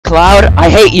MacLeod, I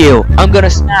hate you. I'm gonna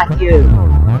smack you.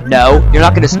 No, you're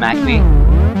not gonna smack me.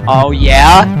 Oh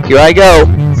yeah? Here I go.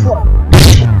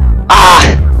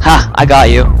 Ah! Ha! I got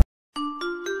you.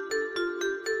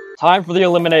 Time for the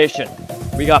elimination.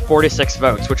 We got 46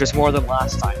 votes, which is more than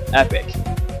last time. Epic.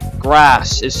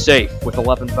 Grass is safe with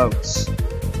 11 votes.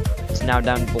 It's now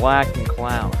down Black and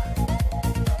Cloud.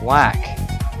 Black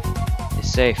is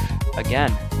safe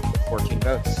again with 14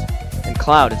 votes. And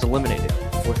Cloud is eliminated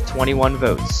with 21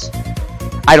 votes.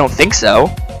 I don't think so.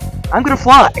 I'm gonna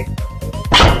fly.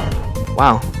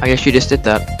 Wow, I guess you just did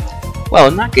that. Well,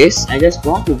 in that case, I guess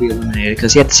Brawl will be eliminated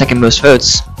because he had the second most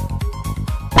votes.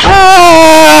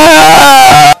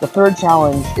 The third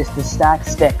challenge is to stack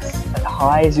sticks as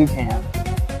high as you can.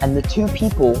 And the two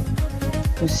people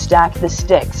who stack the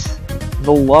sticks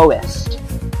the lowest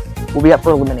will be up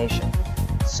for elimination.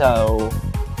 So,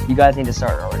 you guys need to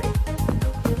start already.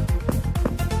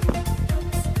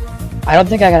 I don't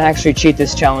think I can actually cheat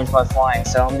this challenge by flying,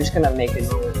 so I'm just gonna make a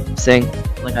new thing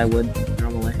like I would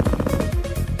normally.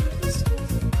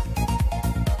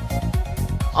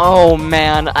 Oh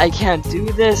man, I can't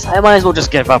do this. I might as well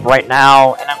just give up right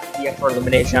now, and I'm gonna be up for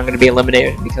elimination. I'm gonna be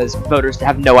eliminated because voters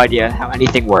have no idea how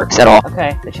anything works at all.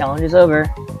 Okay, the challenge is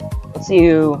over. Let's see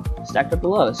who stacked up the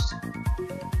lowest.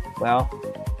 Well,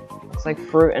 looks like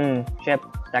Fruit and Chip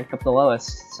stacked up the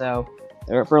lowest, so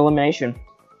they're up for elimination.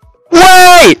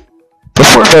 Wait!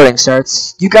 Before voting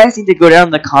starts, you guys need to go down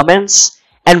in the comments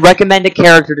and recommend a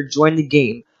character to join the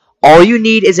game. All you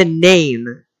need is a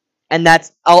name, and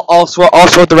that's I'll sort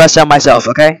the rest out myself,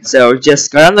 okay? So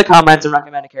just go down in the comments and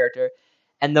recommend a character,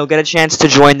 and they'll get a chance to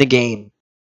join the game.